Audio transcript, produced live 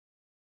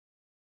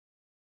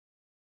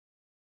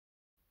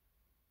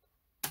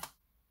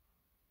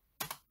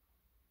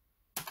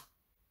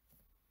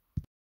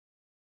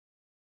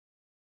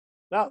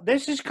Well,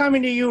 this is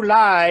coming to you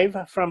live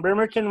from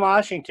Bremerton,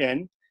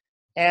 Washington,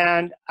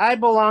 and I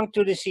belong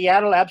to the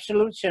Seattle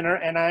Absolute Center,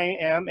 and I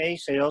am a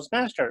sales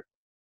master.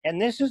 And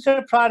this is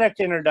a product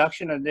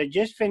introduction that I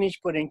just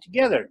finished putting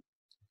together.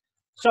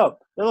 So,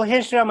 little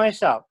history on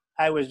myself.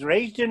 I was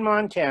raised in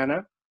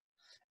Montana,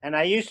 and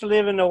I used to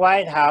live in the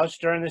White House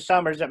during the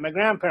summers at my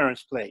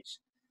grandparents' place.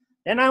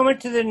 Then I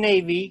went to the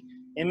Navy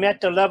and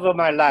met the love of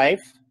my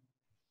life.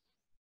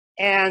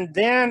 And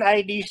then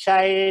I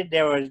decided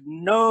there was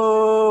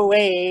no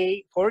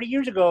way, 40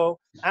 years ago,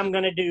 I'm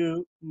going to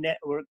do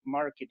network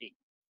marketing.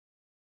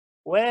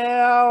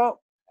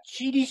 Well,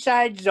 she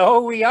decides,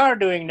 oh, we are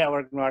doing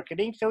network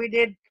marketing. So we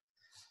did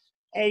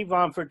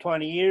Avon for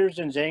 20 years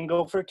and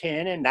Zango for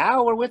 10. And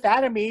now we're with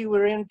Atomy.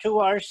 We're into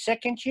our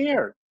second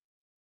year.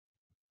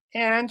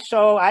 And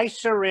so I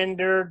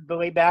surrendered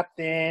way back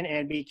then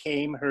and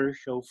became her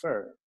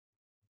chauffeur.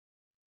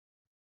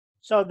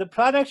 So the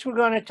products we're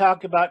going to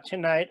talk about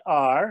tonight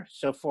are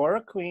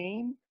Sephora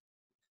Queen,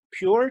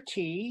 Pure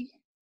Tea,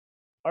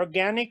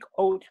 Organic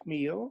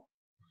Oatmeal,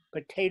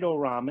 Potato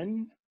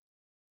Ramen,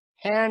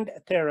 Hand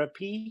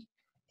Therapy,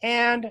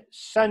 and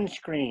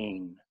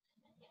Sunscreen.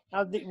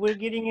 Now, we're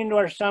getting into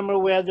our summer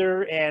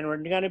weather and we're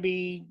going to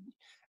be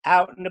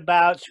out and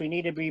about, so we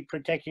need to be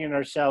protecting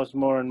ourselves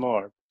more and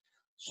more.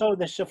 So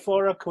the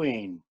Sephora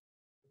Queen.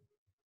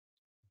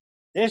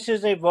 This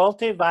is a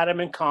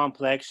multivitamin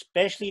complex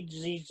specially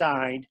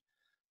designed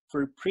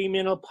for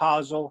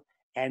premenopausal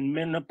and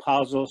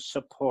menopausal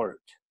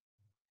support.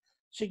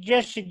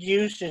 Suggested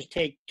use is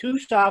take 2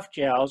 soft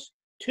gels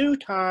 2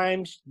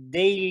 times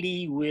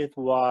daily with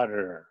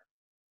water.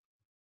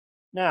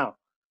 Now,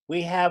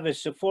 we have a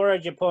Sephora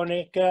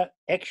japonica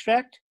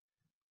extract,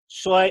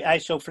 soy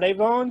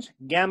isoflavones,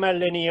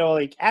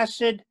 gamma-linolenic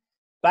acid,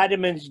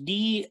 vitamins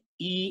D,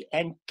 E,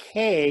 and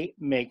K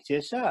make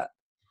this up.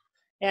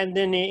 And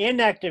then the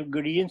inactive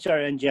ingredients are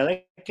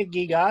Angelica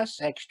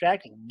gigas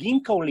extract,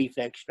 ginkgo leaf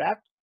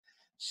extract,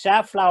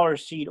 safflower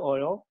seed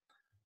oil,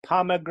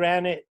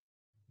 pomegranate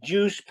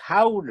juice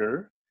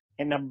powder,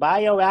 and a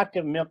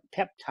bioactive milk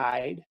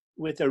peptide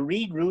with a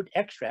reed root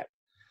extract.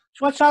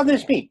 So what's all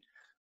this mean?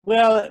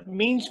 Well, it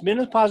means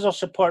menopausal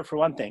support for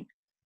one thing,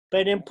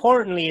 but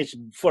importantly, it's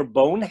for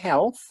bone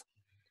health,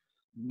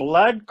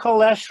 blood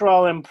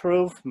cholesterol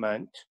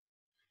improvement,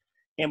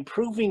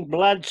 improving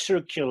blood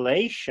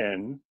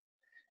circulation,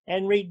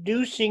 and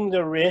reducing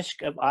the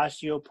risk of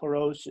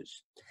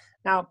osteoporosis.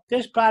 Now,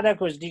 this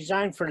product was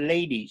designed for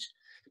ladies,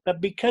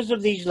 but because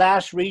of these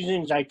last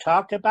reasons I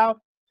talked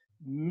about,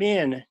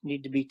 men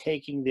need to be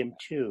taking them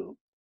too.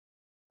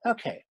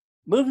 Okay,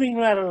 moving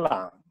right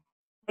along.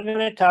 We're going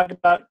to talk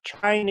about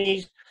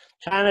China's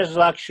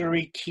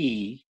luxury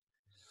tea,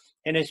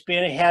 and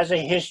it has a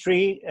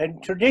history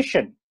and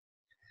tradition.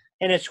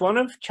 And it's one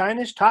of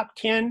China's top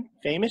 10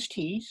 famous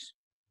teas.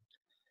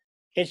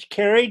 It's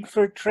carried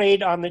for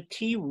trade on the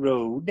tea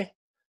road,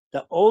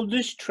 the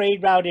oldest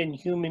trade route in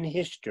human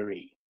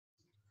history.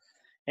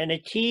 And a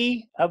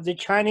tea of the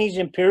Chinese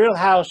imperial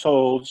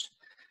households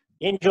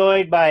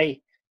enjoyed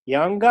by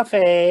Yang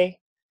Gafei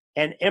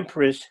and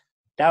Empress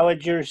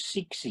Dowager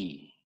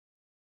Cixi.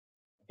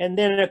 And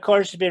then, of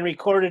course, it's been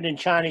recorded in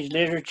Chinese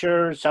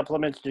literature,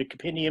 supplements to the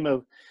Compendium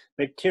of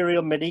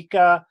Materia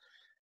Medica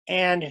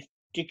and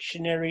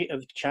Dictionary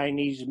of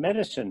Chinese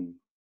Medicine.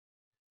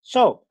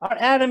 So, our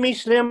Atomy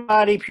Slim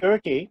Body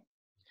Pure Tea,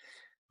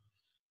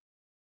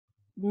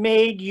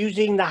 made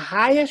using the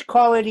highest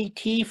quality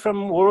tea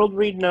from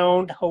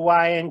world-renowned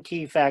Hawaiian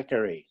tea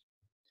factories.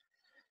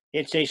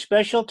 It's a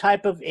special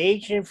type of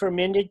aged and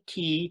fermented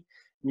tea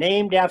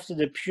named after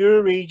the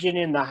pure region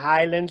in the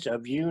highlands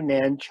of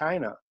Yunnan,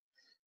 China,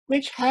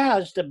 which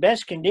has the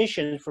best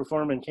conditions for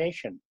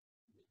fermentation.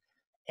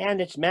 And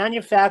it's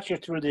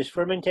manufactured through this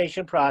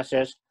fermentation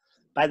process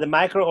by the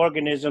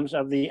microorganisms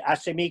of the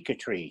Asameca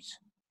trees.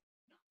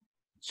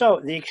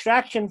 So the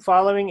extraction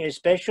following a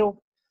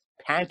special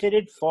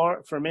patented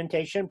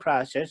fermentation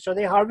process. So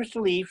they harvest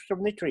the leaves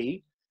from the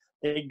tree,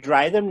 they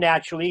dry them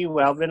naturally,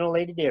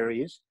 well-ventilated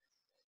areas,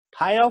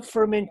 pile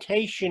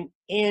fermentation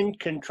in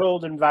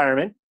controlled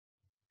environment.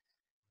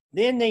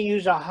 Then they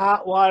use a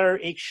hot water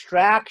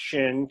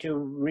extraction to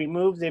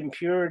remove the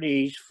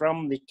impurities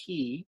from the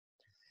tea,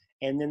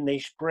 and then they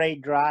spray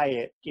dry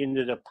it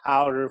into the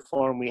powder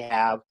form we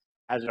have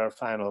as our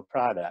final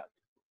product.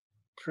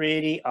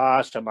 Pretty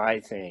awesome, I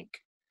think.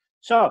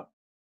 So,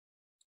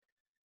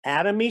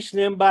 Atomy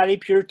Slim Body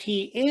Pure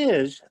Tea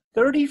is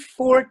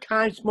 34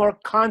 times more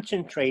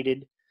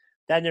concentrated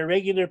than the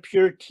regular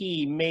pure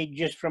tea made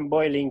just from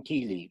boiling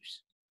tea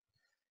leaves.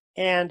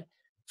 And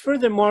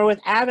furthermore,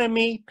 with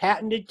Atomy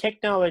patented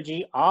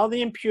technology, all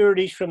the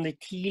impurities from the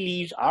tea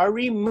leaves are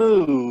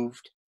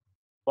removed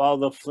while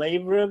the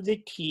flavor of the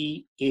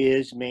tea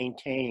is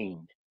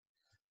maintained.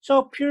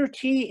 So pure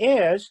tea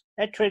is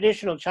a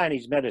traditional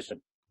Chinese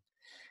medicine,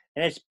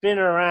 and it's been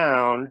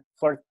around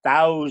for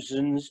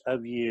thousands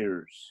of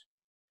years.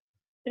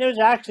 And it was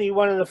actually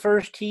one of the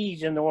first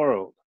teas in the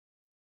world.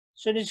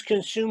 So it is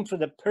consumed for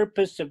the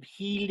purpose of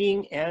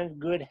healing and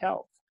good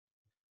health.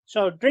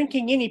 So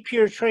drinking any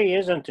pure tea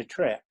isn't a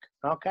trick.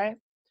 okay?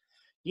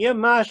 You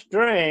must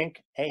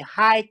drink a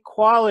high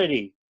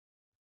quality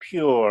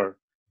pure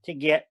to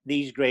get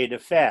these great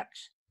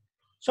effects.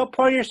 So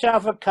pour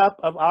yourself a cup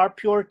of our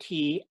pure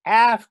tea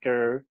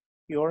after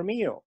your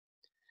meal,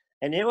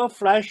 and it will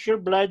flush your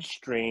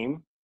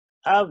bloodstream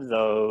of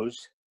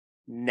those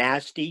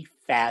nasty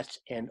fats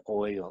and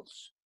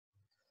oils.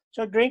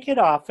 So drink it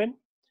often.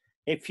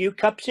 A few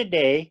cups a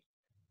day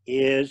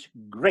is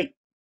great.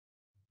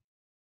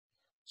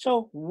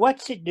 So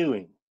what's it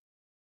doing?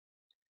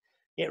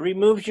 It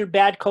removes your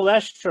bad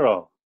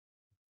cholesterol,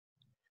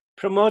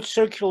 promotes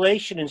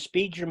circulation and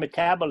speeds your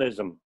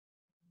metabolism,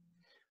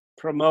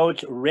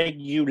 promotes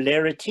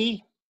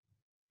regularity,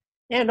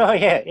 and oh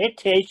yeah, it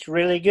tastes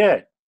really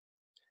good.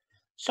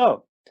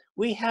 So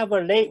we have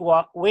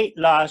a weight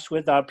loss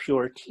with our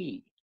pure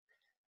tea.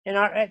 And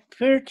our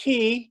pure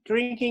tea,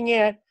 drinking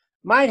it,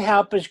 might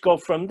help us go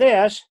from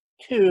this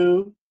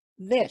to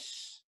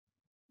this.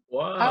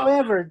 Wow.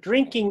 However,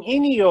 drinking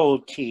any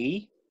old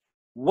tea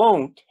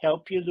won't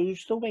help you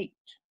lose the weight.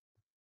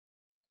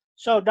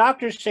 So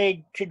doctors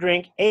say to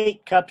drink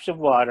 8 cups of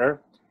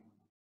water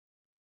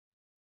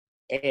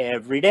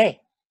every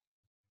day.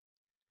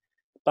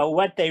 But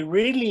what they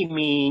really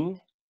mean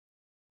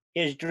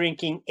is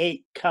drinking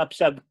 8 cups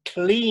of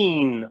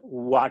clean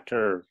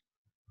water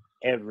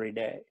every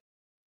day.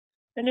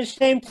 And the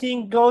same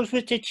thing goes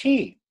with the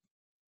tea.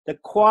 The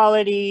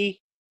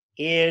quality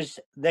is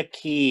the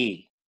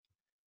key.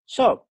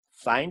 So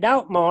find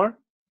out more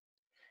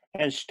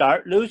and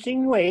start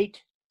losing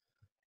weight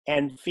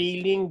and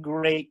feeling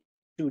great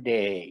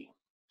today.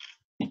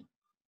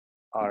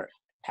 Our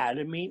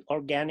Atomy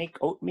organic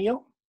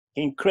oatmeal,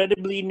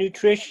 incredibly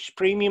nutritious,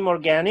 premium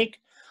organic,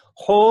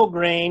 whole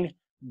grain,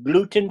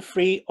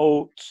 gluten-free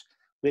oats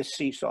with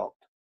sea salt.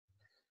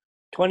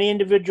 20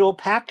 individual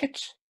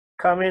packets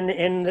come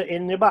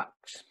in the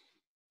box.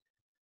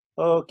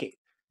 Okay.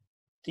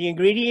 The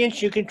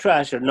ingredients you can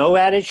trust are no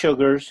added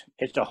sugars.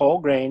 It's a whole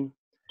grain,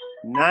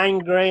 9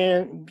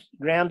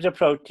 grams of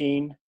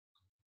protein,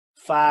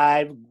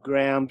 5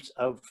 grams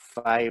of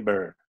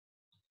fiber.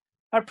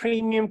 Our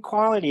premium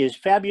quality is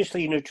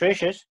fabulously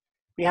nutritious.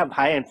 We have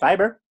high in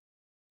fiber,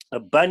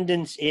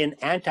 abundance in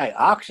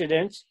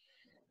antioxidants.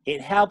 It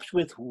helps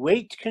with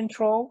weight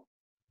control,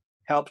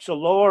 helps to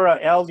lower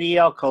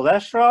LDL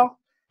cholesterol,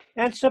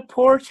 and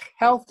supports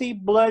healthy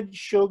blood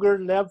sugar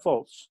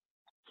levels.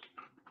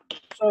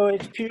 So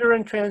it's pure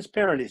and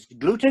transparent. It's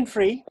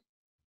gluten-free,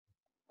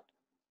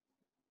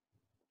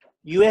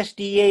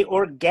 USDA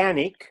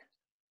organic,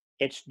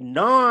 it's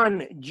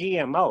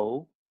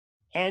non-GMO,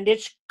 and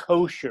it's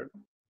kosher.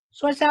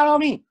 So what's that all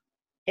mean?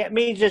 It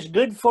means it's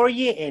good for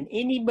you and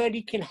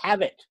anybody can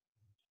have it.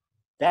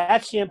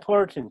 That's the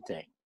important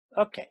thing.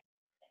 Okay,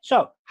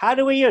 so how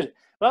do we use it?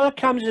 Well, it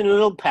comes in a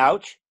little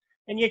pouch,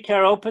 and you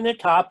tear open the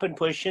top and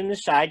push in the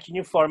sides, and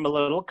you form a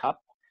little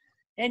cup.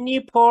 And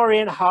you pour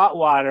in hot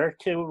water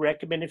to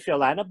recommended fill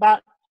line,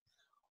 about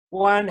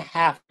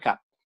 1/2 cup.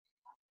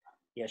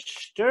 You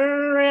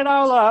stir it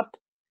all up,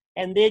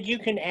 and then you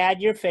can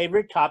add your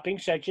favorite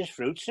toppings such as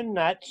fruits and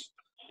nuts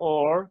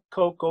or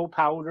cocoa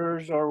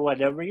powders or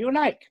whatever you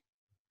like.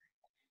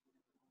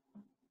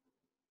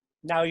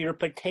 Now your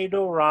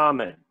potato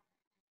ramen.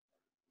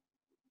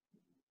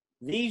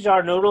 These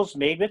are noodles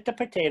made with the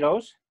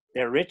potatoes.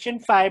 They're rich in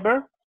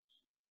fiber.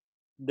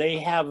 They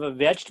have a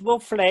vegetable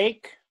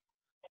flake,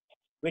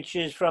 which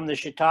is from the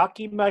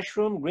shiitake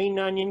mushroom, green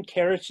onion,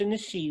 carrots, and the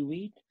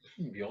seaweed,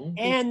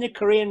 and the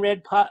Korean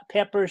red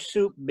pepper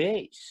soup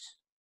base.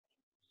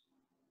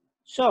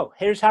 So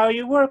here's how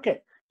you work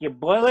it. You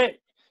boil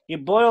it. You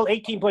boil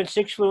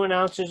 18.6 fluid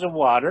ounces of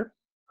water.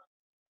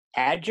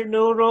 Add your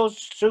noodles,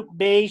 soup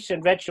base,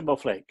 and vegetable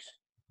flakes.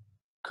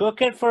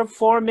 Cook it for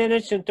 4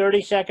 minutes and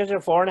 30 seconds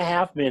or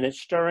 4.5 minutes,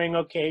 stirring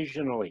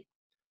occasionally.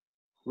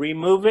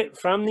 Remove it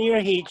from your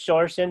heat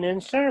source and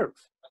then serve.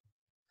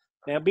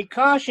 Now, be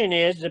caution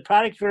is the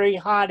product's very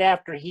hot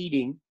after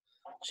heating,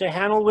 so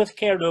handle with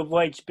care to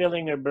avoid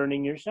spilling or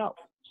burning yourself.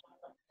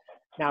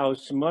 Now,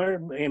 some more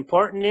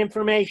important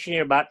information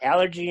here about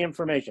allergy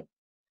information.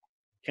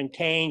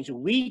 Contains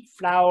wheat,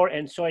 flour,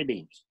 and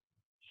soybeans.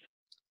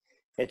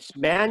 It's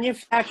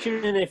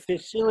manufactured in a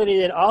facility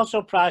that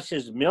also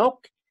processes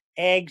milk,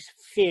 eggs,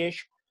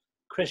 fish,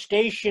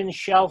 crustacean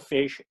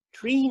shellfish,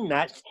 tree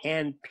nuts,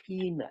 and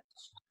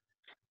peanuts.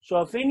 So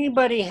if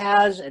anybody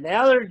has an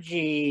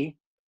allergy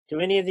to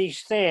any of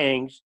these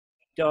things,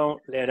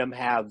 don't let them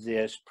have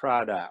this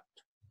product.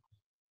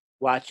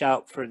 Watch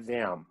out for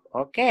them.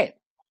 Okay.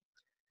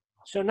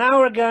 So now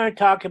we're going to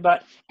talk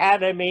about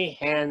Atomy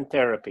hand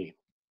therapy.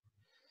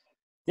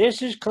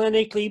 This is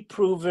clinically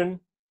proven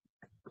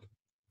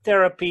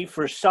therapy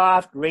for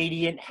soft,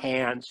 radiant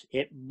hands.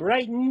 It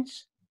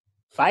brightens,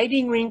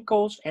 fighting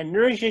wrinkles, and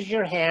nourishes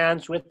your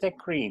hands with the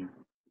cream.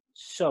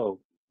 So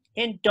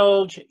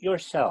indulge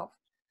yourself.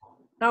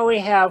 Now we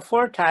have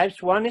 4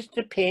 types. One is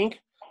the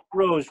pink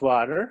rose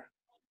water.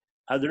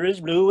 Other is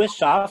blue with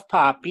soft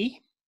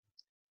poppy.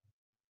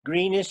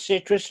 Green is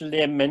citrus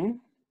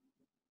lemon.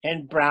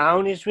 And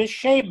brown is with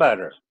shea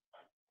butter.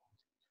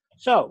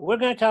 So we're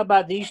going to talk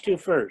about these two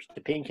first,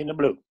 the pink and the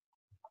blue.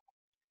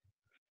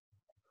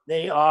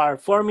 They are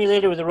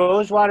formulated with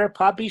rose water,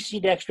 poppy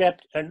seed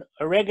extract, and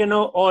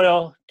oregano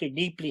oil to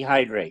deeply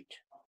hydrate.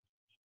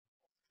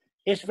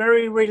 It's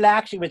very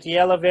relaxing with the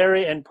aloe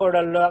vera and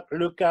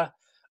Portaluca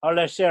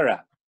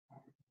olecera.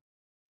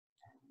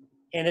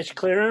 And it's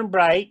clear and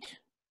bright.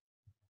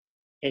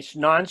 It's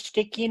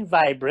non-sticky and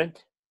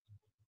vibrant.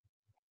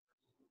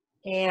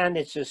 And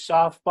it's a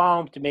soft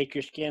balm to make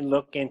your skin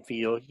look and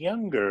feel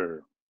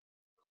younger.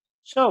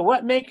 So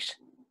what makes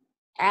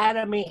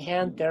Atomy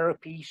hand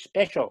therapy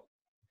special?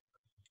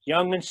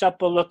 Young and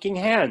supple looking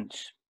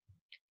hands.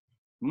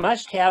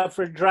 Must have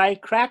for dry,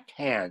 cracked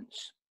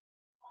hands.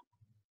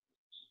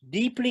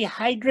 Deeply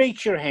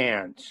hydrates your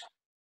hands.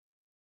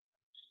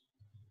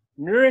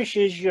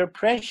 Nourishes your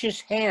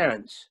precious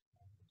hands.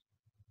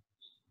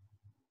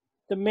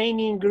 The main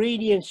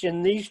ingredients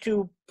in these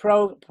two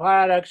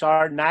products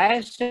are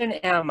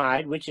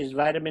niacinamide, which is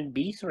vitamin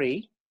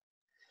B3,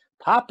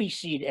 poppy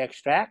seed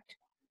extract,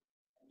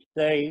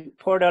 the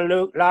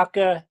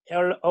Portaluca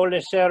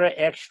olecera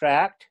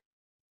extract,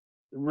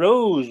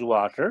 rose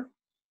water,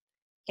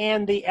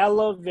 and the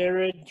aloe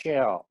vera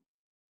gel.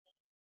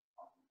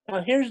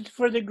 Now here's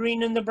for the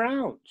green and the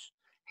browns.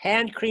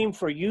 Hand cream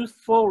for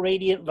youthful,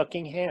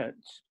 radiant-looking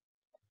hands.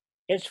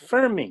 It's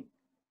firming,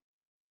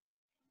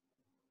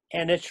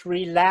 and it's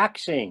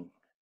relaxing.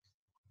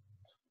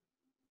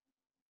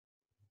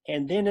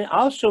 And then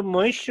also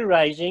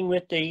moisturizing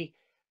with the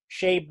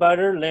shea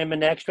butter,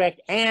 lemon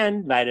extract,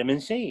 and vitamin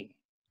C.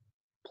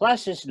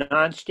 Plus, it's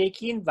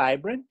non-sticky and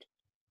vibrant.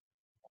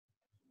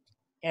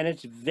 And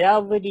it's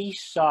velvety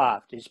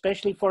soft,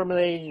 especially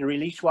formulated to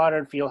release water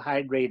and feel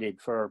hydrated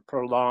for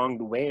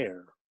prolonged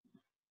wear.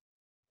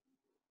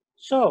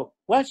 So,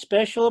 what's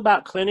special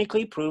about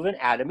clinically proven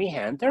Atomy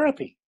hand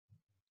therapy?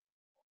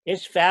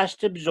 It's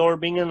fast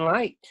absorbing and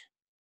light.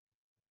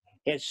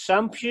 It's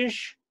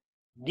sumptuous,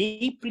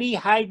 deeply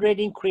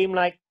hydrating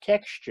cream-like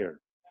texture.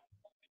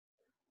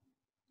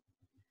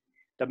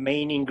 The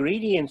main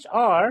ingredients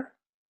are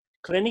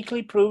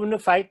clinically proven to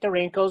fight the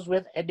wrinkles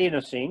with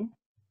adenosine.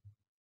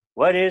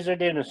 What is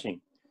adenosine?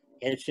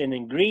 It's an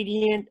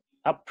ingredient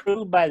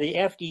approved by the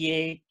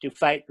FDA to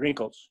fight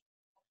wrinkles.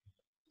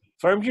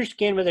 Firms your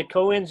skin with a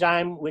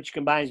coenzyme which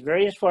combines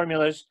various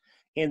formulas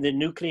in the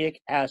nucleic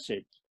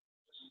acid.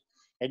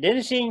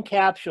 Adenosine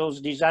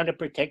capsules designed to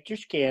protect your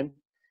skin,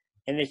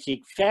 and its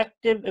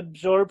effective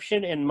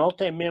absorption in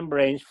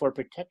multimembranes for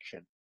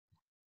protection.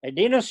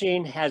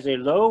 Adenosine has a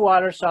low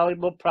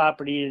water-soluble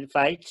property that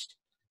fights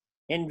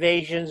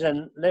invasions,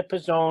 and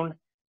liposome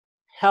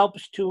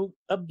helps to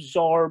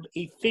absorb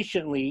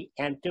efficiently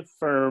and to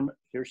firm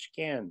your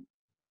skin.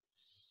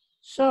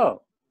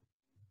 So,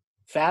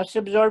 fast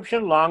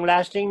absorption,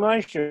 long-lasting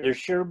moisture,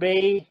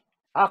 the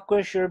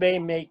Aqua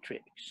Sherbet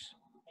Matrix.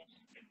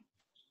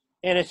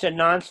 And it's a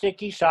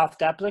non-sticky,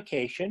 soft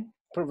application,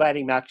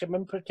 providing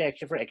maximum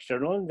protection for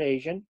external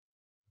invasion,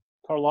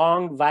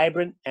 prolonged,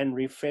 vibrant, and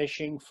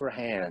refreshing for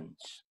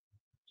hands.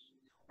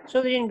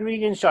 So the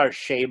ingredients are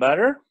shea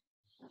butter,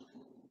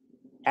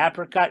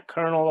 apricot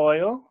kernel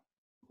oil,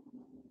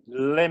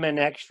 lemon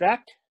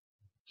extract,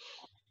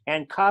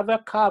 and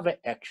kava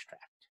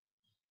extract.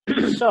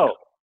 So,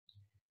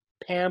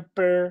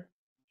 pamper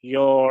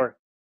your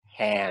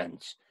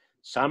hands.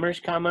 Summer's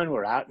coming,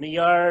 we're out in the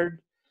yard.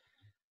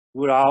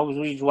 We're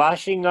always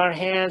washing our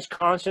hands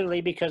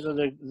constantly because of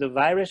the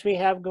virus we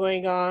have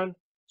going on.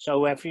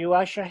 So after you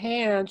wash your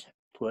hands,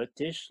 put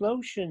this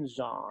lotions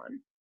on.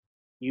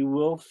 You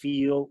will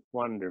feel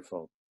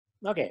wonderful.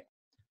 Okay,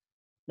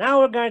 now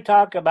we're going to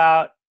talk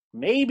about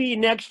maybe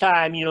next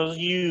time you'll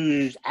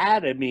use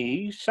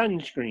Atomy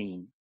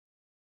sunscreen.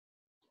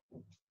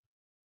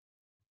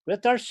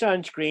 With our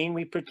sunscreen,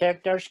 we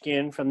protect our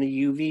skin from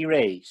the UV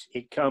rays.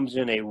 It comes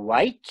in a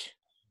white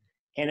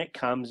and it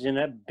comes in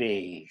a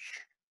beige.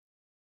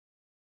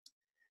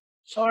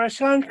 So our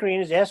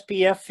sunscreen is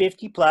SPF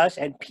 50 plus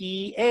and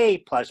PA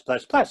plus.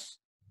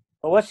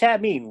 Well, what's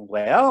that mean?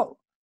 Well,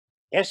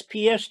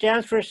 SPF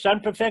stands for Sun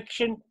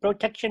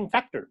Protection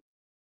Factor.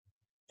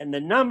 And the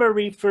number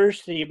refers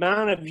to the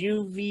amount of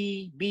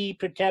UVB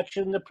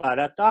protection the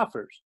product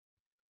offers.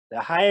 The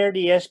higher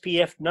the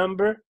SPF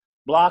number,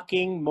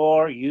 blocking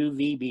more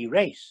UVB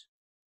rays.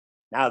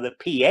 Now the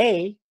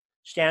PA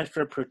stands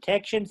for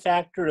Protection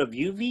Factor of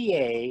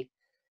UVA,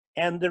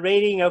 and the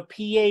rating of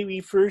PA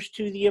refers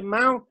to the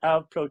amount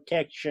of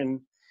protection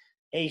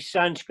a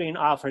sunscreen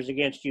offers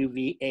against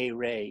UVA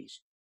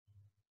rays.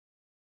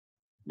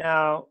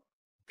 Now,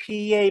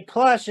 PA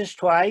plus is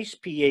twice,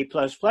 PA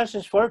plus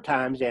is 4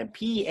 times, and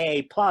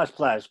PA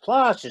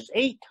plus is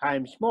 8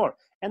 times more.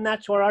 And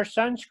that's where our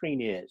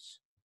sunscreen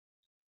is.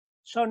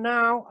 So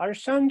now our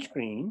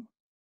sunscreen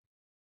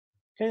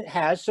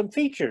has some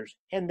features,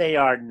 and they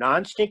are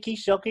non-sticky,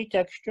 silky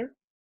texture,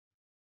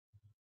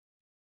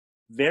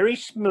 very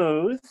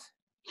smooth,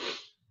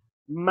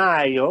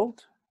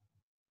 mild,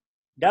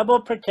 double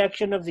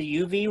protection of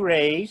the UV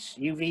rays,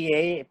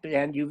 UVA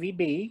and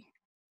UVB,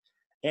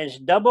 and it's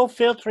double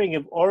filtering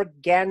of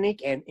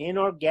organic and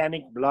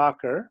inorganic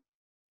blocker,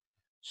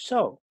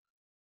 So,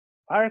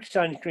 our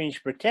sunscreen's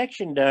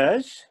protection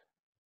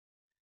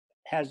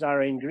has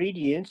our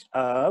ingredients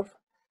of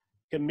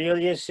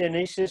Camellia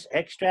sinensis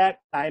extract,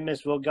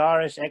 Thymus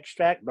vulgaris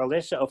extract,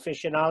 Melissa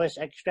officinalis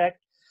extract,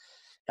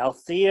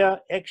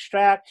 Althea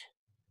extract,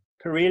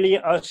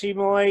 Carelia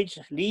osimoides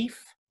leaf,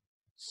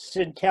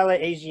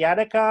 Centella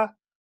asiatica,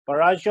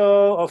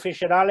 Barajo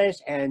officinalis,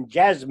 and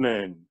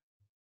jasmine.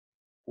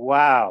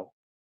 Wow.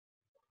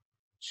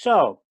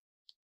 So,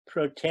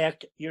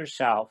 protect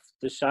yourself.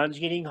 The sun's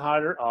getting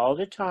hotter all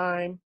the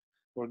time.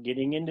 We're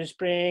getting into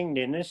spring,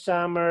 into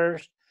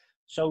summers.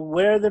 So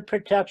wear the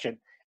protection.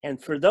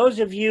 And for those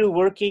of you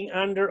working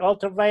under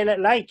ultraviolet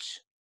lights,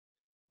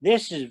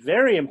 this is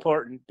very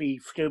important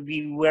to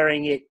be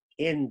wearing it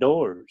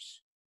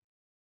indoors.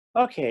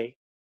 Okay,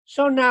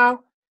 so now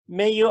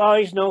may you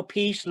always know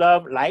peace,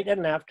 love, light,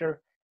 and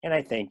laughter. And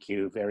I thank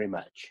you very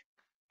much.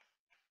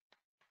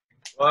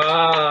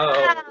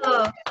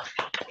 Wow.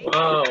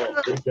 Wow.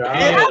 Good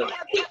Yeah. job.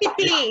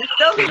 PPT.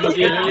 So You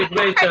did really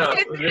great job.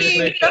 PPT. Really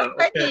great So job.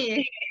 Okay.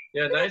 funny.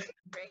 Yeah, nice.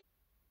 Great.